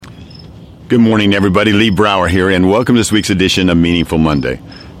Good morning, everybody. Lee Brower here, and welcome to this week's edition of Meaningful Monday.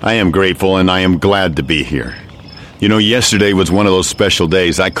 I am grateful, and I am glad to be here. You know, yesterday was one of those special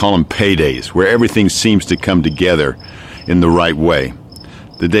days. I call them paydays, where everything seems to come together in the right way.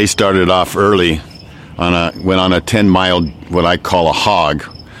 The day started off early. Went on a 10-mile, what I call a hog,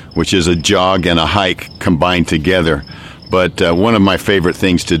 which is a jog and a hike combined together. But one of my favorite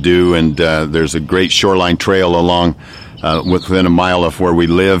things to do, and there's a great shoreline trail along within a mile of where we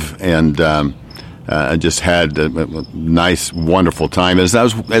live, and I just had a nice, wonderful time. As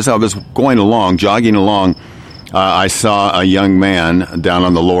I was going along, jogging along, I saw a young man down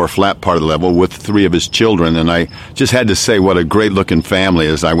on the lower flat part of the level with 3 of his children, and I just had to say what a great-looking family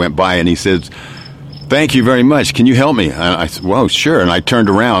as I went by, and he said, "Thank you very much. Can you help me?" And I said, "Well, sure." And I turned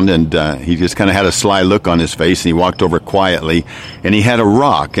around, and he just kind of had a sly look on his face, and he walked over quietly, and he had a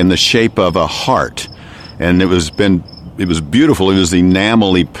rock in the shape of a heart, and it was beautiful. It was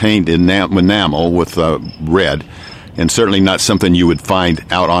enamel with red, and certainly not something you would find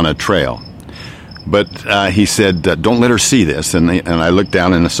out on a trail. But he said, "Don't let her see this." And I looked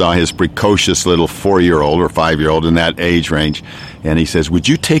down and I saw his precocious little 4-year-old or 5-year-old in that age range, and he says, "Would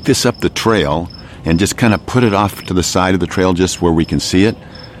you take this up the trail and just kind of put it off to the side of the trail just where we can see it?"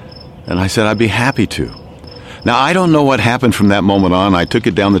 And I said, "I'd be happy to." Now, I don't know what happened from that moment on. I took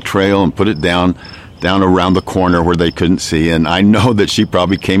it down the trail and put it down around the corner where they couldn't see, and I know that she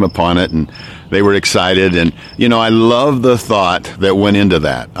probably came upon it, and they were excited. And, you know, I love the thought that went into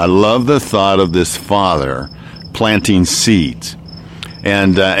that. I love the thought of this father planting seeds.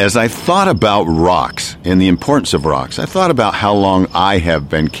 And as I thought about rocks and the importance of rocks, I thought about how long I have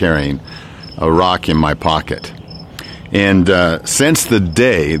been carrying a rock in my pocket. And since the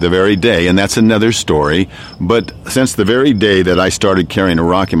very day, and that's another story, but since the very day that I started carrying a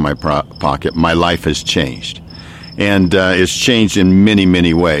rock in my pocket, my life has changed. And it's changed in many,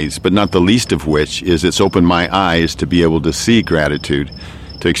 many ways, but not the least of which is it's opened my eyes to be able to see gratitude,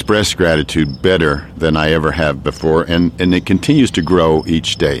 to express gratitude better than I ever have before, and it continues to grow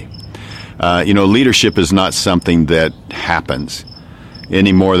each day. Leadership is not something that happens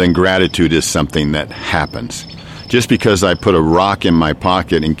any more than gratitude is something that happens. Just because I put a rock in my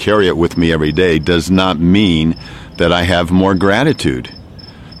pocket and carry it with me every day does not mean that I have more gratitude.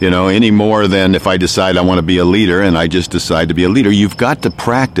 Any more than if I decide I want to be a leader and I just decide to be a leader. You've got to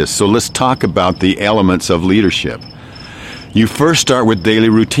practice. So let's talk about the elements of leadership. You first start with daily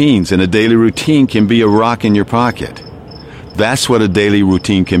routines, and a daily routine can be a rock in your pocket. That's what a daily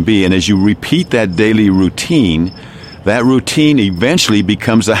routine can be. And as you repeat that daily routine, that routine eventually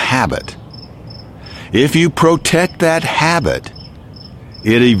becomes a habit. If you protect that habit,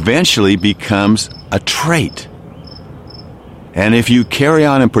 it eventually becomes a trait. And if you carry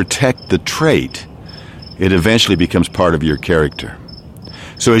on and protect the trait, it eventually becomes part of your character.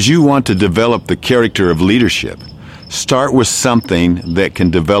 So as you want to develop the character of leadership, start with something that can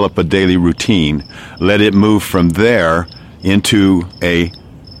develop a daily routine. Let it move from there into a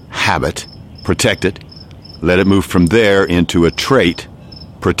habit, protect it. Let it move from there into a trait,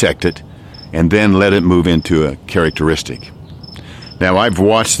 protect it, and then let it move into a characteristic. Now, I've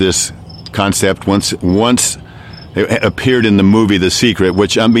watched this concept once it appeared in the movie The Secret,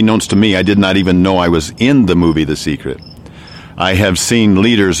 which unbeknownst to me, I did not even know I was in the movie The Secret. I have seen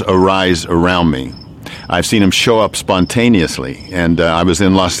leaders arise around me. I've seen them show up spontaneously, and I was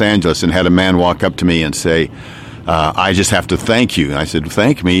in Los Angeles and had a man walk up to me and say, "I just have to thank you." And I said,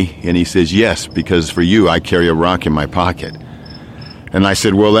 "Thank me?" And he says, "Yes, because for you, I carry a rock in my pocket." And I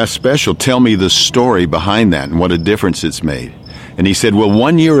said, "Well, that's special. Tell me the story behind that and what a difference it's made." And he said, "Well,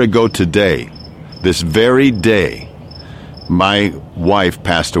 1 year ago today, this very day, my wife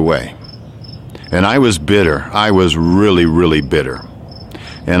passed away. And I was bitter. I was really, really bitter.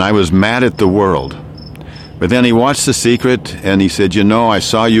 And I was mad at the world. But then he watched The Secret, and he said, I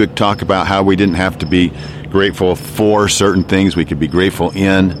saw you talk about how we didn't have to be grateful for certain things. We could be grateful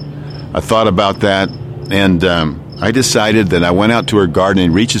in." I thought about that, and I decided that I went out to her garden,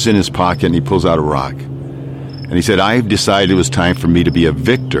 and he reaches in his pocket, and he pulls out a rock. And he said, "I decided it was time for me to be a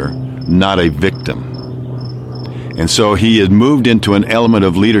victor, not a victim." And so he had moved into an element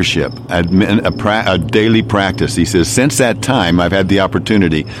of leadership, a daily practice. He says, since that time, I've had the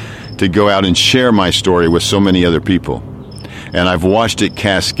opportunity to go out and share my story with so many other people. And I've watched it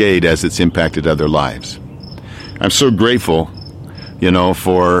cascade as it's impacted other lives. I'm so grateful,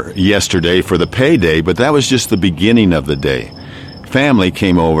 for yesterday, for the payday, but that was just the beginning of the day. Family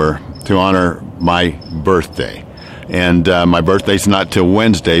came over to honor my birthday. And my birthday's not till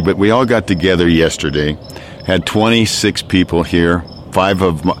Wednesday, but we all got together yesterday. Had 26 people here. One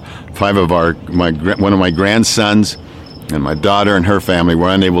of my grandsons and my daughter and her family were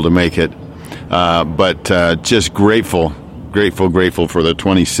unable to make it. But just grateful for the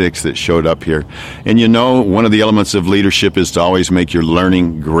 26 that showed up here. And you know, one of the elements of leadership is to always make your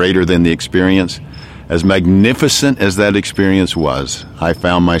learning greater than the experience. As magnificent as that experience was, I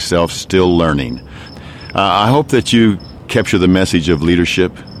found myself still learning. I hope that you capture the message of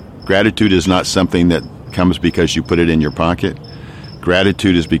leadership. Gratitude is not something that comes because you put it in your pocket.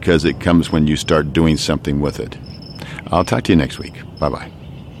 Gratitude is because it comes when you start doing something with it. I'll talk to you next week. Bye-bye.